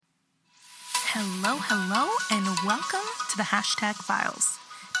Hello, and welcome to the Hashtag Files.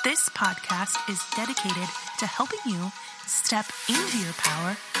 This podcast is dedicated to helping you step into your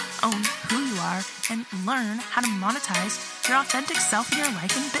power, own who you are, and learn how to monetize your authentic self in your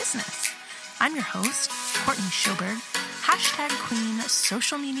life and business. I'm your host, Courtney Schoberg, Hashtag Queen,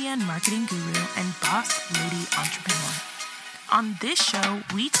 social media and marketing guru, and boss lady entrepreneur. On this show,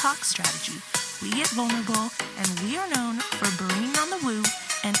 we talk strategy, we get vulnerable, and we are known for bringing on the woo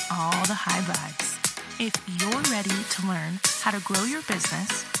and all the high vibes. If you're ready to learn how to grow your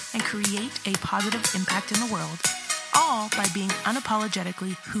business and create a positive impact in the world, all by being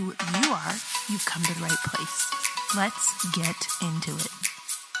unapologetically who you are, you've come to the right place. Let's get into it.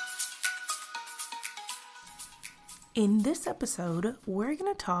 In this episode, we're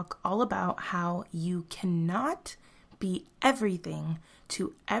going to talk all about how you cannot be everything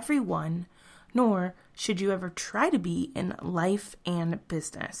to everyone, nor should you ever try to be in life and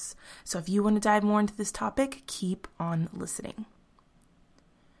business. So if you want to dive more into this topic, keep on listening.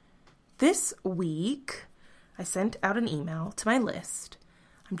 This week, I sent out an email to my list.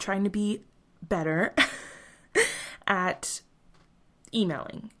 I'm trying to be better at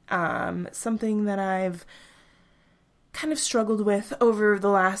emailing. Something that I've kind of struggled with over the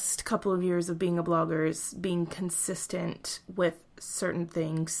last couple of years of being a blogger is being consistent with certain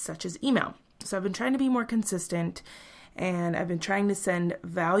things such as email. So I've been trying to be more consistent, and I've been trying to send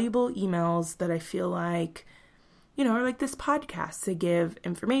valuable emails that I feel like, are like this podcast. They give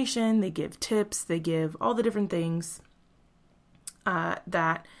information, they give tips, they give all the different things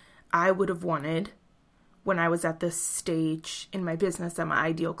that I would have wanted when I was at this stage in my business that my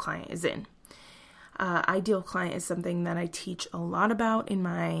ideal client is in. Ideal client is something that I teach a lot about in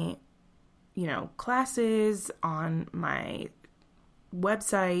my, classes, on my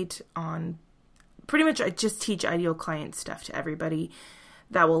website, on pretty much I just teach ideal client stuff to everybody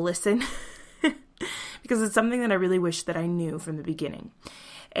that will listen because it's something that I really wish that I knew from the beginning.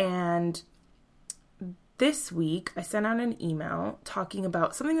 And this week I sent out an email talking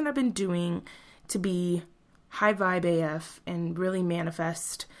about something that I've been doing to be high vibe AF and really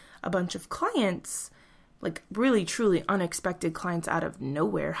manifest a bunch of clients, like really truly unexpected clients out of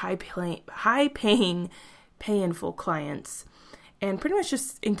nowhere, high paying, pay in full clients, and pretty much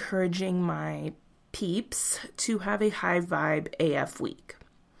just encouraging my peeps to have a high vibe AF week.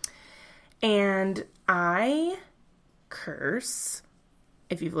 And I curse.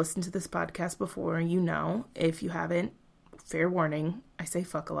 If you've listened to this podcast before, you know. If you haven't, fair warning, I say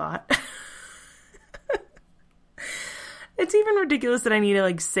fuck a lot. It's even ridiculous that I need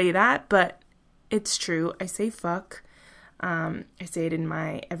to say that, but it's true. I say fuck. I say it in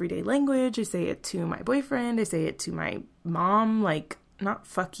my everyday language. I say it to my boyfriend. I say it to my mom. Not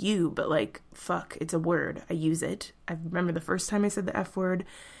fuck you, but fuck. It's a word. I use it. I remember the first time I said the F word.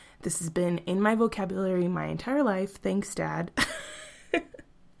 This has been in my vocabulary my entire life. Thanks, Dad.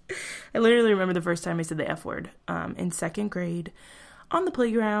 I literally remember the first time I said the F word in second grade on the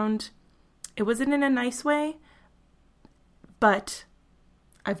playground. It wasn't in a nice way, but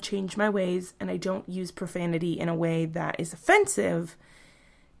I've changed my ways and I don't use profanity in a way that is offensive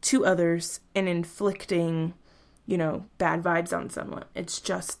to others and inflicting, bad vibes on someone. It's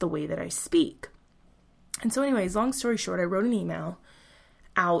just the way that I speak. And so anyways, long story short, I wrote an email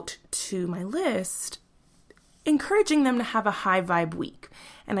out to my list encouraging them to have a high vibe week.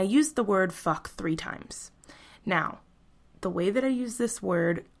 And I used the word fuck 3 times. Now, the way that I used this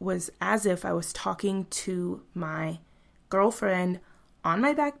word was as if I was talking to my girlfriend on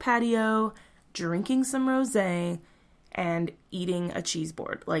my back patio, drinking some rosé, and eating a cheese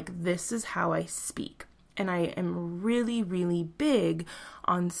board. This is how I speak. And I am really, really big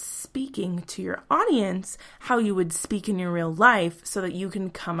on speaking to your audience how you would speak in your real life so that you can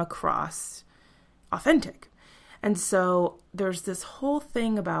come across authentic. And so there's this whole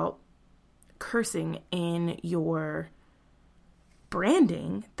thing about cursing in your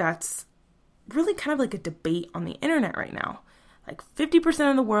branding that's really kind of like a debate on the internet right now. 50%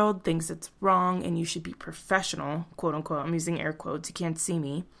 of the world thinks it's wrong and you should be professional, quote unquote. I'm using air quotes. You can't see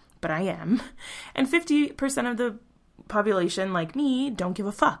me, but I am. And 50% of the population, like me, don't give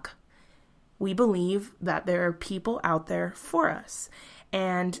a fuck. We believe that there are people out there for us.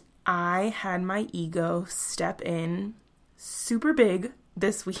 And I had my ego step in super big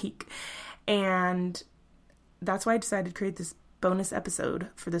this week. And that's why I decided to create this bonus episode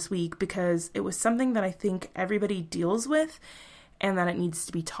for this week, because it was something that I think everybody deals with and that it needs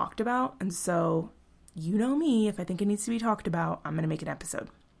to be talked about. And so, you know me, if I think it needs to be talked about, I'm going to make an episode.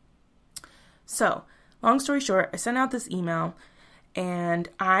 So, long story short, I sent out this email and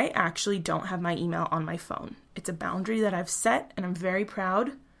I actually don't have my email on my phone. It's a boundary that I've set and I'm very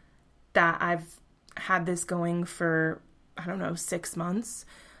proud that I've had this going for, 6 months.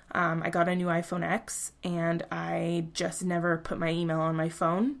 I got a new iPhone X and I just never put my email on my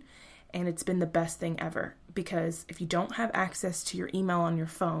phone. And it's been the best thing ever, because if you don't have access to your email on your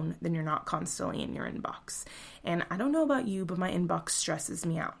phone, then you're not constantly in your inbox. And I don't know about you, but my inbox stresses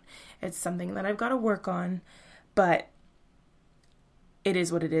me out. It's something that I've got to work on, but it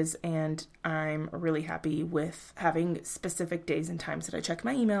is what it is. And I'm really happy with having specific days and times that I check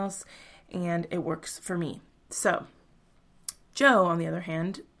my emails, and it works for me. So Joe, on the other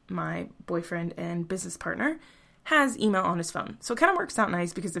hand, my boyfriend and business partner, has email on his phone. So it kind of works out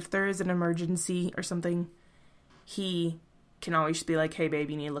nice, because if there is an emergency or something, he can always just be like, hey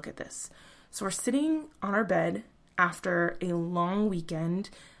babe, you need to look at this. So we're sitting on our bed after a long weekend,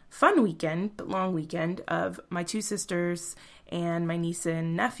 fun weekend, but long weekend of my 2 sisters and my niece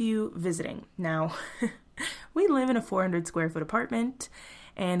and nephew visiting. Now, we live in a 400 square foot apartment,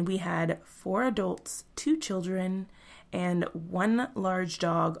 and we had 4 adults, 2 children, and 1 large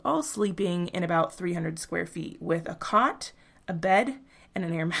dog, all sleeping in about 300 square feet with a cot, a bed, and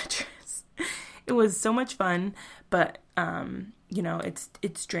an air mattress. It was so much fun, but,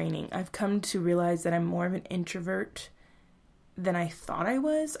 it's draining. I've come to realize that I'm more of an introvert than I thought I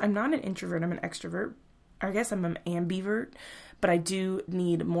was. I'm not an introvert, I'm an extrovert. I guess I'm an ambivert, but I do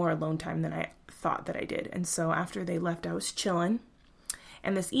need more alone time than I thought that I did. And so after they left, I was chilling.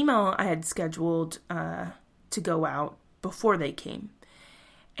 And this email I had scheduled to go out before they came.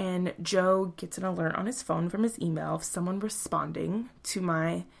 And Joe gets an alert on his phone from his email of someone responding to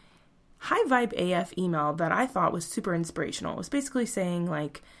my high vibe AF email that I thought was super inspirational. It was basically saying,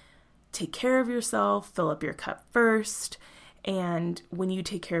 like, take care of yourself, fill up your cup first, and when you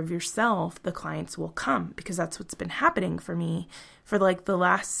take care of yourself, the clients will come, because that's what's been happening for me for like the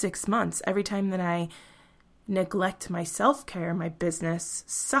last 6 months. Every time that I neglect my self-care, my business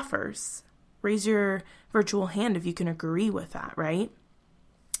suffers. Raise your virtual hand if you can agree with that, right?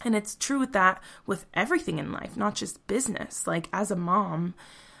 And it's true with that, with everything in life, not just business. Like, as a mom,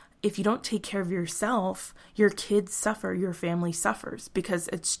 if you don't take care of yourself, your kids suffer, your family suffers, because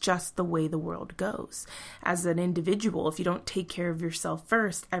it's just the way the world goes. As an individual, if you don't take care of yourself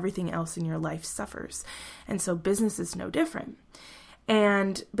first, everything else in your life suffers. And so business is no different.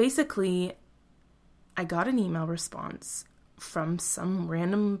 And basically, I got an email response from some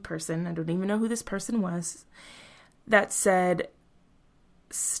random person, I don't even know who this person was, that said,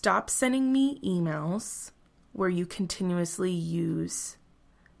 stop sending me emails where you continuously use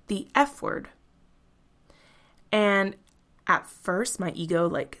the F word. And at first my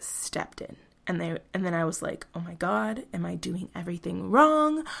ego stepped in, and then I was like, oh my God, am I doing everything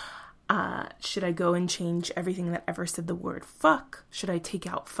wrong? Should I go and change everything that ever said the word fuck? Should I take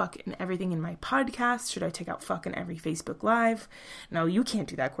out fuck in everything in my podcast? Should I take out fuck in every Facebook Live? No, you can't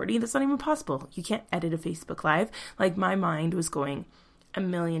do that, Courtney. That's not even possible. You can't edit a Facebook Live. My mind was going a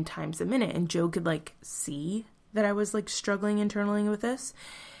million times a minute, and Joe could see that I was struggling internally with this.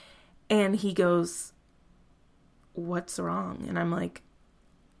 And he goes, what's wrong? And I'm like,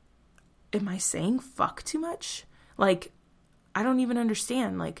 am I saying fuck too much? I don't even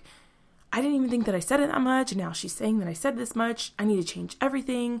understand. I didn't even think that I said it that much, and now she's saying that I said this much. I need to change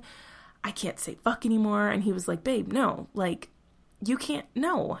everything. I can't say fuck anymore. And he was like, babe, no, you can't,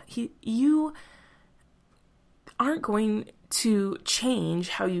 no. You aren't going to change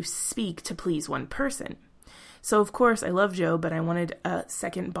how you speak to please one person. So, of course, I love Joe, but I wanted a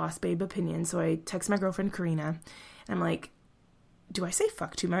second boss babe opinion. So I text my girlfriend, Karina, and I'm like, do I say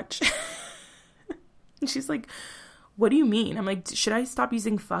fuck too much? And she's like, what do you mean? I'm like, should I stop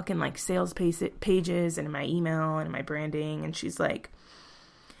using fuck in sales pages and in my email and in my branding? And she's like,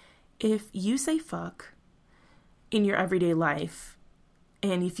 if you say fuck in your everyday life,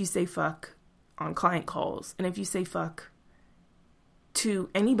 and if you say fuck on client calls, and if you say fuck to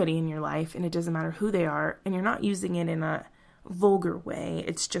anybody in your life, and it doesn't matter who they are, and you're not using it in a vulgar way,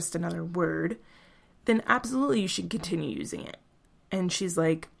 it's just another word, then absolutely you should continue using it. And she's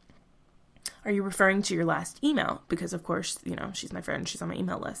like, are you referring to your last email? Because of course, she's my friend, she's on my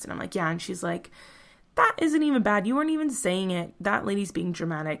email list. And I'm like, yeah. And she's like, that isn't even bad. You weren't even saying it. That lady's being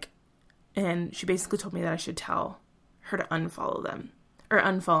dramatic. And she basically told me that I should tell her to unfollow them, or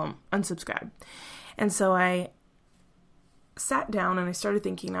unsubscribe. And so I sat down and I started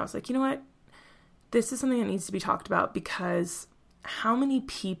thinking, and I was like, you know what? This is something that needs to be talked about, because how many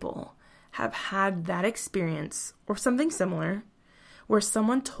people have had that experience or something similar where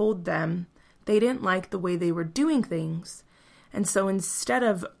someone told them they didn't like the way they were doing things. And so instead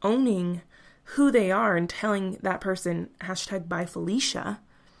of owning who they are and telling that person, #bye Felicia,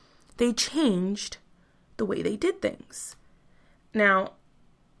 they changed the way they did things. Now,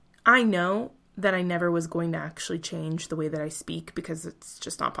 I know that I never was going to actually change the way that I speak because it's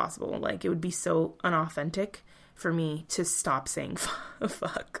just not possible. Like, it would be so unauthentic for me to stop saying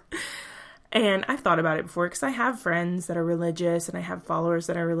fuck. And I've thought about it before because I have friends that are religious and I have followers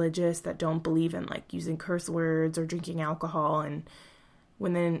that are religious that don't believe in like using curse words or drinking alcohol. And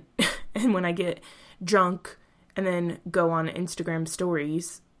when I get drunk and then go on Instagram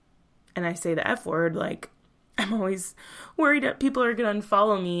stories and I say the F word, like, I'm always worried that people are going to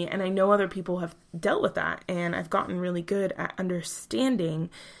unfollow me. And I know other people have dealt with that. And I've gotten really good at understanding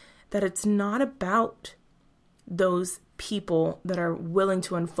that it's not about those people that are willing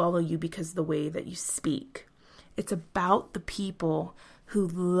to unfollow you because of the way that you speak. It's about the people who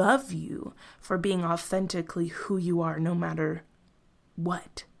love you for being authentically who you are, no matter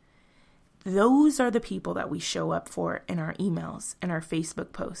what. Those are the people that we show up for in our emails, in our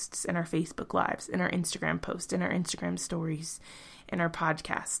Facebook posts, in our Facebook lives, in our Instagram posts, in our Instagram stories, in our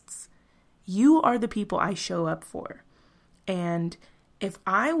podcasts. You are the people I show up for. And if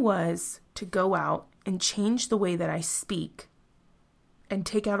I was to go out and change the way that I speak and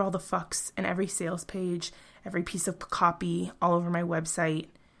take out all the fucks in every sales page, every piece of copy all over my website,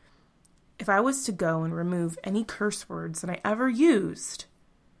 if I was to go and remove any curse words that I ever used,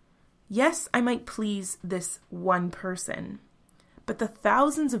 yes, I might please this one person, but the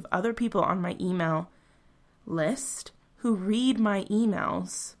thousands of other people on my email list who read my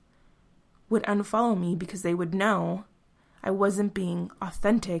emails would unfollow me because they would know I wasn't being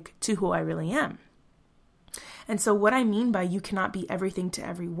authentic to who I really am. And so what I mean by you cannot be everything to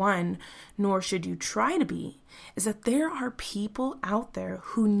everyone, nor should you try to be, is that there are people out there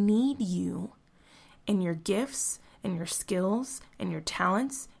who need you and your gifts and your skills and your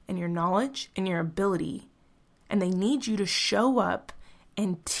talents and your knowledge and your ability. And they need you to show up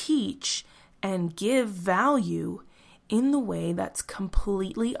and teach and give value in the way that's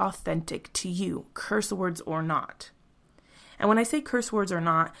completely authentic to you, curse words or not. And when I say curse words or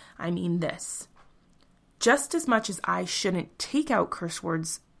not, I mean this. Just as much as I shouldn't take out curse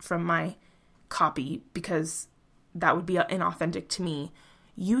words from my copy because that would be inauthentic to me,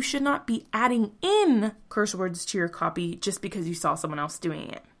 you should not be adding in curse words to your copy just because you saw someone else doing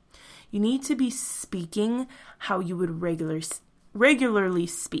it. You need to be speaking how you would regularly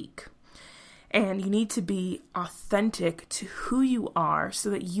speak. And you need to be authentic to who you are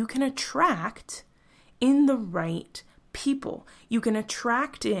so that you can attract in the right people. You can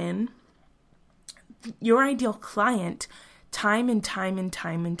attract in your ideal client time and time and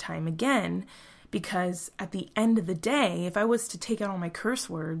time and time again, because at the end of the day, if I was to take out all my curse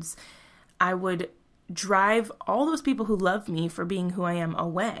words, I would drive all those people who love me for being who I am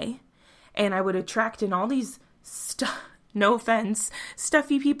away, and I would attract in all these no offense,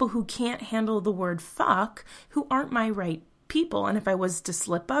 stuffy people who can't handle the word fuck, who aren't my right people. And if I was to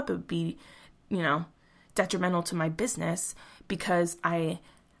slip up, it would be, detrimental to my business because I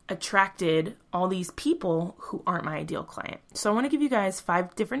attracted all these people who aren't my ideal client. So I want to give you guys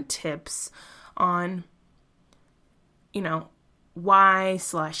 5 different tips on,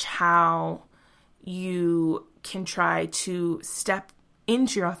 why/how you can try to step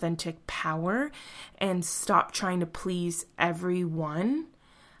into your authentic power and stop trying to please everyone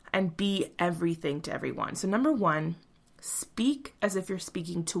and be everything to everyone. So number 1, speak as if you're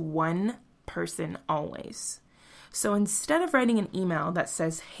speaking to one person always. So instead of writing an email that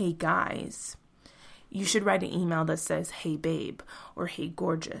says, "Hey guys," you should write an email that says, "Hey babe," or "Hey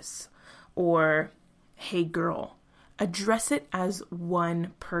gorgeous," or "Hey girl." Address it as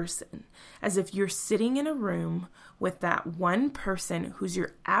one person, as if you're sitting in a room with that one person who's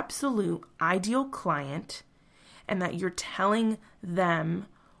your absolute ideal client and that you're telling them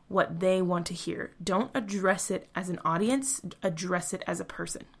what they want to hear. Don't address it as an audience, address it as a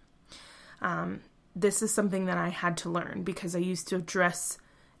person. This is something that I had to learn because I used to address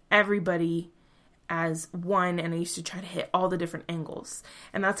everybody as one and I used to try to hit all the different angles.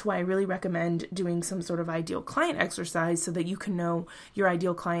 And that's why I really recommend doing some sort of ideal client exercise so that you can know your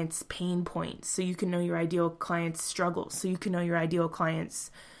ideal client's pain points, so you can know your ideal client's struggles, so you can know your ideal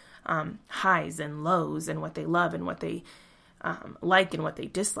client's highs and lows and what they love and what they like and what they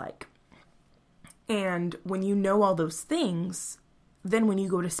dislike. And when you know all those things, then when you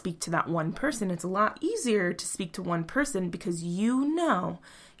go to speak to that one person, it's a lot easier to speak to one person because you know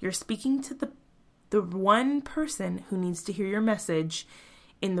you're speaking to the one person who needs to hear your message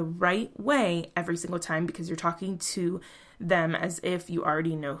in the right way every single time because you're talking to them as if you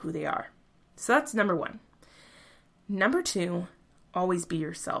already know who they are. So that's number 1. Number 2, always be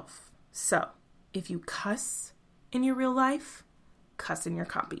yourself. So if you cuss in your real life, cuss in your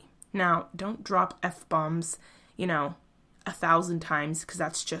copy. Now, don't drop F-bombs, 1,000 times because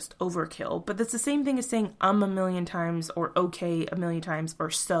that's just overkill. But that's the same thing as saying a million times or okay a million times or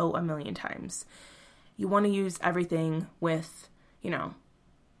so a million times. You want to use everything with,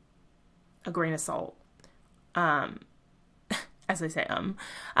 a grain of salt. As I say,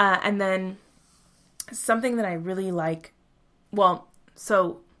 and then something that I really like,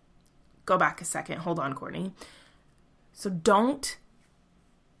 so go back a second. Hold on, Courtney. So don't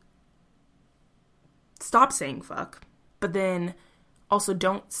stop saying fuck, but then also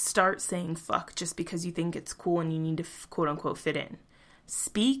don't start saying fuck just because you think it's cool and you need to quote unquote fit in.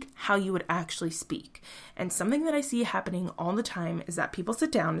 Speak how you would actually speak. And something that I see happening all the time is that people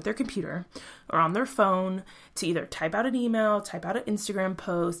sit down at their computer or on their phone to either type out an email, type out an Instagram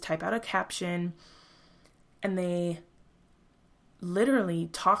post, type out a caption, and they literally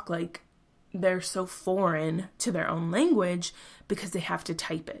talk like they're so foreign to their own language because they have to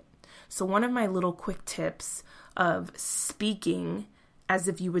type it. So one of my little quick tips of speaking as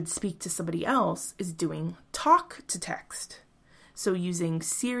if you would speak to somebody else is doing talk to text. So using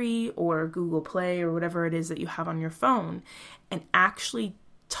Siri or Google Play or whatever it is that you have on your phone and actually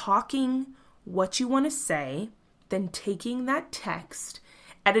talking what you want to say, then taking that text,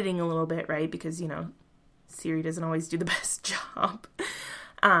 editing a little bit, right? Because, Siri doesn't always do the best job.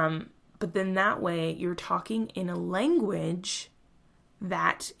 But then that way you're talking in a language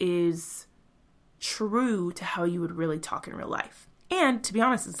that is true to how you would really talk in real life. And to be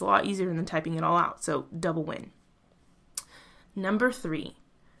honest, it's a lot easier than typing it all out. So double win. Number 3,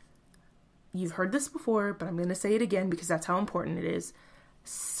 you've heard this before, but I'm going to say it again because that's how important it is.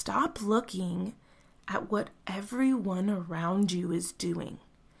 Stop looking at what everyone around you is doing.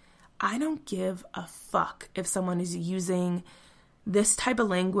 I don't give a fuck if someone is using this type of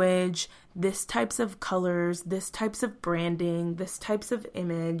language, this types of colors, this types of branding, this types of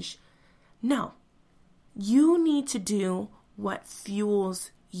image. No, you need to do what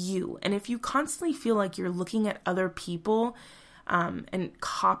fuels you. And if you constantly feel like you're looking at other people and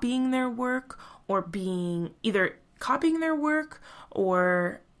copying their work or being either copying their work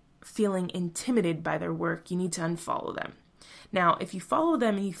or feeling intimidated by their work, you need to unfollow them. Now, if you follow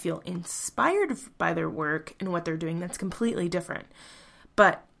them and you feel inspired by their work and what they're doing, that's completely different.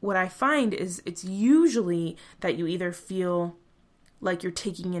 But what I find is it's usually that you either feel like you're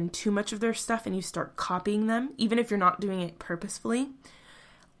taking in too much of their stuff and you start copying them, even if you're not doing it purposefully,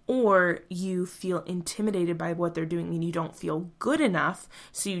 or you feel intimidated by what they're doing and you don't feel good enough,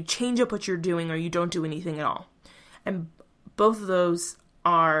 so you change up what you're doing or you don't do anything at all. And both of those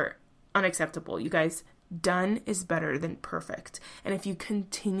are unacceptable. You guys, done is better than perfect. And if you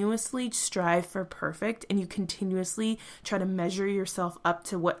continuously strive for perfect and you continuously try to measure yourself up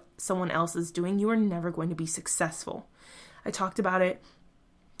to what someone else is doing, you are never going to be successful. I talked about it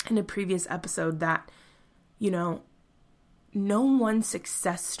in a previous episode that, no one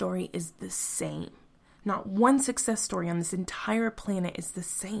success story is the same. Not one success story on this entire planet is the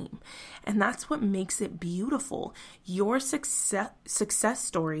same. And that's what makes it beautiful. Your success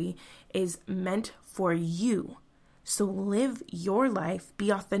story is meant for you. So live your life, be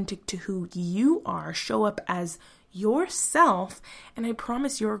authentic to who you are, show up as yourself, and I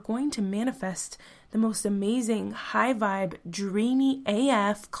promise you're going to manifest the most amazing, high vibe, dreamy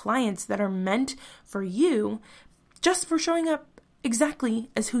AF clients that are meant for you just for showing up exactly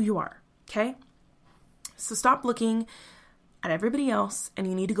as who you are, okay? So stop looking at everybody else and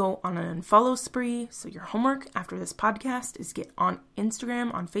you need to go on an unfollow spree. So your homework after this podcast is get on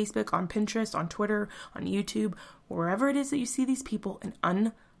Instagram, on Facebook, on Pinterest, on Twitter, on YouTube, wherever it is that you see these people, and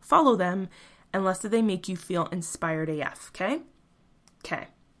unfollow them unless they make you feel inspired AF, okay? Okay.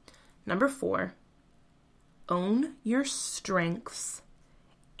 Number 4, own your strengths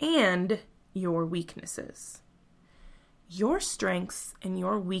and your weaknesses. Your strengths and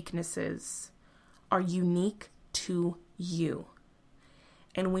your weaknesses are unique to you.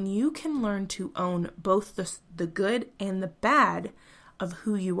 And when you can learn to own both the good and the bad of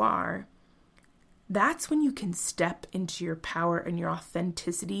who you are, that's when you can step into your power and your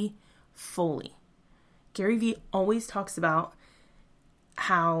authenticity fully. Gary Vee always talks about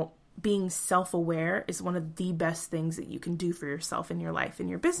how being self-aware is one of the best things that you can do for yourself in your life and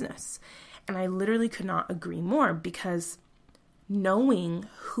your business. And I literally could not agree more, because knowing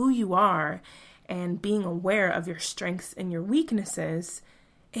who you are and being aware of your strengths and your weaknesses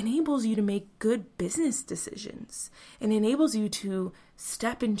enables you to make good business decisions and enables you to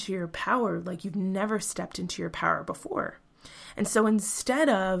step into your power like you've never stepped into your power before. And so instead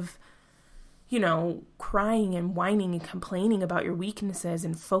of, crying and whining and complaining about your weaknesses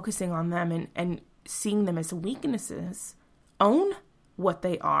and focusing on them and seeing them as weaknesses, own what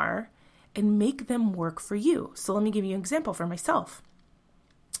they are and make them work for you. So let me give you an example for myself.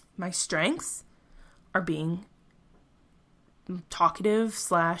 My strengths are being talkative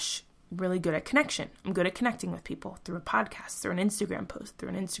 / really good at connection. I'm good at connecting with people through a podcast, through an Instagram post, through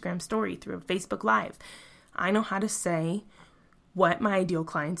an Instagram story, through a Facebook Live. I know how to say what my ideal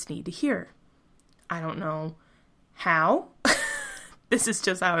clients need to hear. I don't know how. This is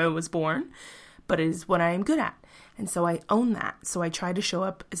just how I was born, but it is what I am good at. And so I own that. So I try to show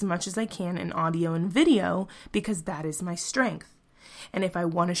up as much as I can in audio and video because that is my strength. And if I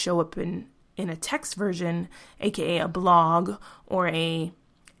want to show up in a text version, aka a blog or a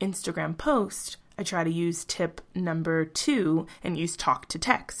Instagram post, I try to use tip number 2 and use talk to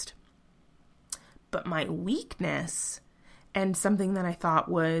text. But my weakness, and something that I thought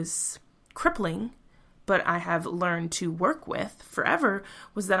was crippling, but I have learned to work with forever,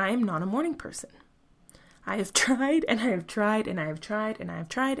 was that I am not a morning person. I have tried and I have tried and I have tried and I have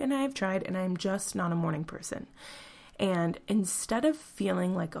tried and I have tried, and I am just not a morning person. And instead of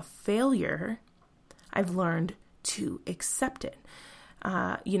feeling like a failure, I've learned to accept it.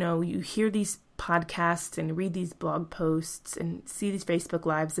 You hear these podcasts and read these blog posts and see these Facebook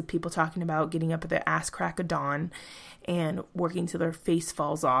Lives of people talking about getting up at the ass crack of dawn and working till their face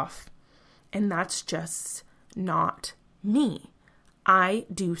falls off. And that's just not me. I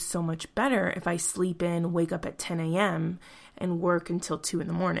do so much better if I sleep in, wake up at 10 a.m. and work until 2 in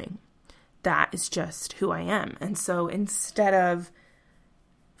the morning. That is just who I am. And so instead of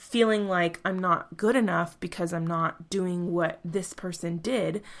feeling like I'm not good enough because I'm not doing what this person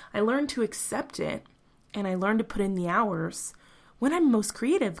did, I learned to accept it, and I learned to put in the hours when I'm most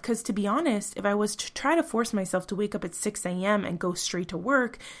creative. Because to be honest, if I was to try to force myself to wake up at 6 a.m. and go straight to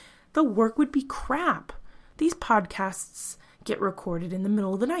work, the work would be crap. These podcasts get recorded in the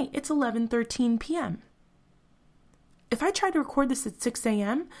middle of the night. It's 11:13 p.m. If I tried to record this at 6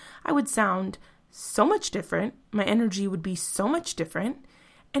 a.m., I would sound so much different. My energy would be so much different,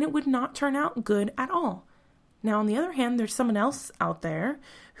 and it would not turn out good at all. Now, on the other hand, there's someone else out there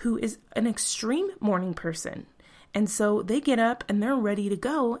who is an extreme morning person. And so they get up and they're ready to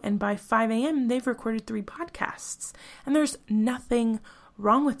go. And by 5 a.m., they've recorded 3 podcasts. And there's nothing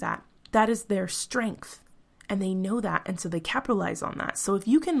wrong with that. That is their strength. And they know that. And so they capitalize on that. So if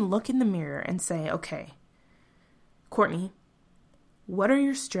you can look in the mirror and say, okay, Courtney, what are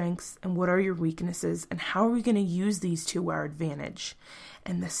your strengths and what are your weaknesses, and how are we going to use these to our advantage?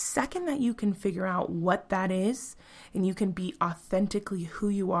 And the second that you can figure out what that is, and you can be authentically who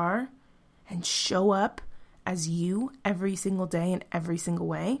you are and show up as you every single day in every single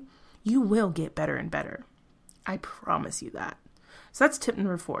way, you will get better and better. I promise you that. So that's tip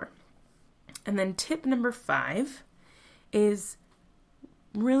number 4. And then tip number 5 is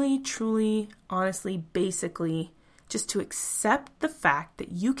really, truly, honestly, basically just to accept the fact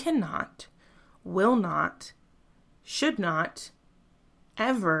that you cannot, will not, should not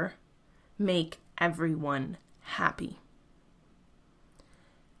ever make everyone happy.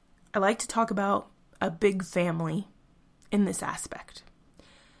 I like to talk about a big family in this aspect,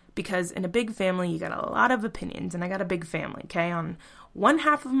 because in a big family, you got a lot of opinions, and I got a big family, okay? On one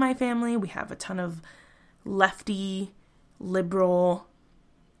half of my family, we have a ton of lefty, liberal,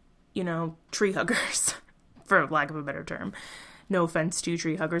 tree huggers, for lack of a better term. No offense to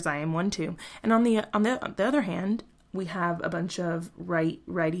tree huggers, I am one too. And on the other hand, we have a bunch of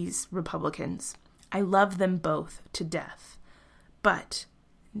righties, Republicans. I love them both to death, but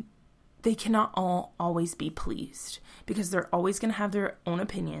they cannot all always be pleased, because they're always going to have their own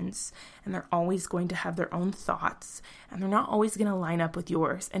opinions, and they're always going to have their own thoughts, and they're not always going to line up with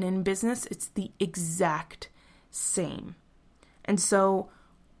yours. And in business, it's the exact same. And so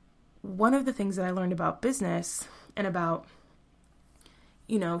one of the things that I learned about business and about,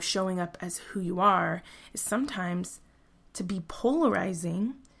 showing up as who you are is sometimes to be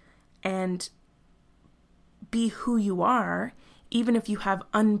polarizing and be who you are. Even if you have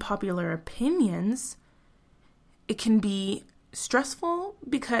unpopular opinions, it can be stressful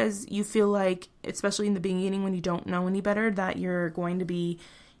because you feel like, especially in the beginning when you don't know any better, that you're going to be,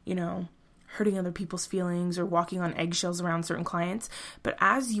 hurting other people's feelings or walking on eggshells around certain clients. But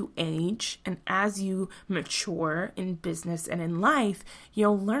as you age and as you mature in business and in life,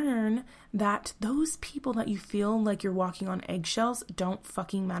 you'll learn that those people that you feel like you're walking on eggshells don't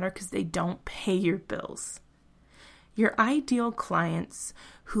fucking matter, because they don't pay your bills. Your ideal clients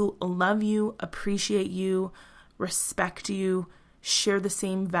who love you, appreciate you, respect you, share the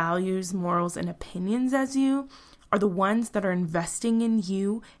same values, morals, and opinions as you are the ones that are investing in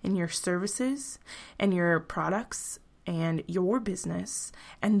you and your services and your products and your business.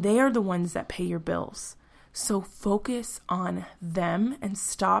 And they are the ones that pay your bills. So focus on them and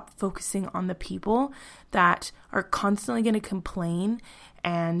stop focusing on the people that are constantly going to complain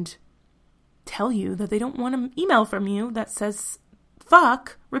and tell you that they don't want an email from you that says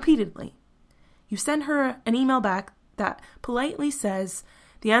fuck repeatedly. You send her an email back that politely says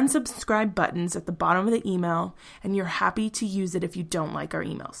the unsubscribe button's at the bottom of the email, and you're happy to use it if you don't like our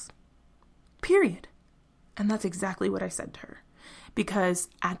emails. Period. And that's exactly what I said to her. Because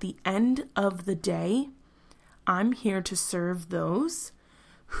at the end of the day, I'm here to serve those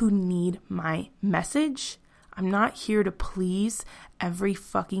who need my message. I'm not here to please every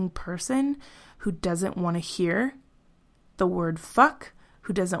fucking person who doesn't want to hear the word fuck,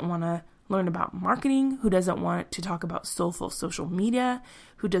 who doesn't want to learn about marketing, who doesn't want to talk about soulful social media,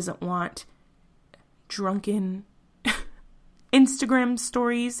 who doesn't want drunken Instagram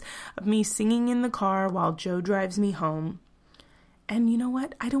stories of me singing in the car while Joe drives me home. And you know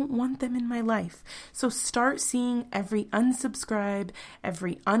what? I don't want them in my life. So start seeing every unsubscribe,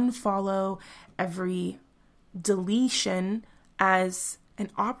 every unfollow, every deletion as an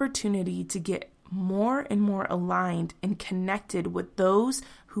opportunity to get more and more aligned and connected with those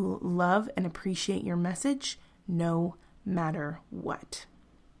who love and appreciate your message no matter what.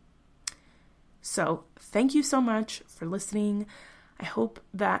 So thank you so much for listening. I hope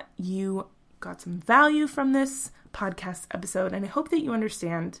that you got some value from this podcast episode, and I hope that you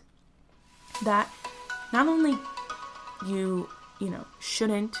understand that not only you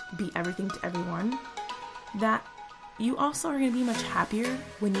shouldn't be everything to everyone, that you also are going to be much happier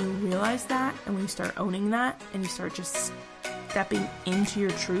when you realize that and when you start owning that and you start just stepping into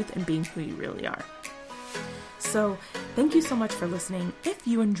your truth and being who you really are. So thank you so much for listening. If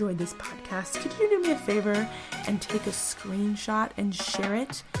you enjoyed this podcast, could you do me a favor and take a screenshot and share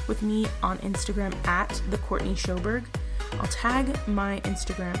it with me on Instagram at the Courtney Sjoberg? I'll tag my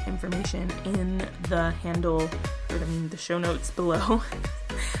Instagram information in the handle, the show notes below.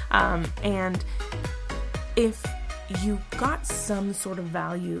 And if you got some sort of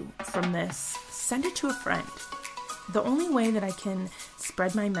value from this, send it to a friend. The only way that I can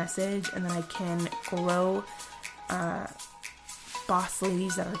spread my message and that I can grow boss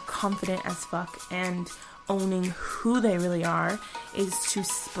ladies that are confident as fuck and owning who they really are is to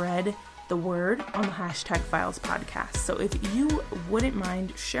spread the word on the hashtag Files Podcast. So if you wouldn't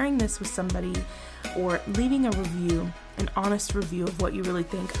mind sharing this with somebody or leaving a review, an honest review of what you really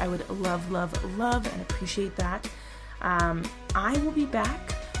think, I would love, love, love and appreciate that. I will be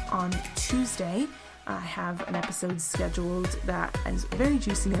back on Tuesday. I have an episode scheduled that is very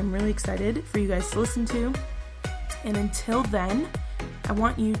juicy and I'm really excited for you guys to listen to. And until then, I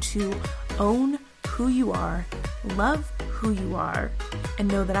want you to own who you are, love who you are, and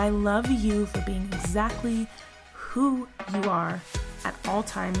know that I love you for being exactly who you are at all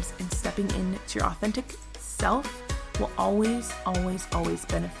times, and stepping into your authentic self will always, always, always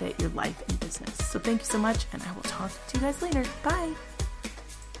benefit your life and business. So thank you so much, and I will talk to you guys later. Bye.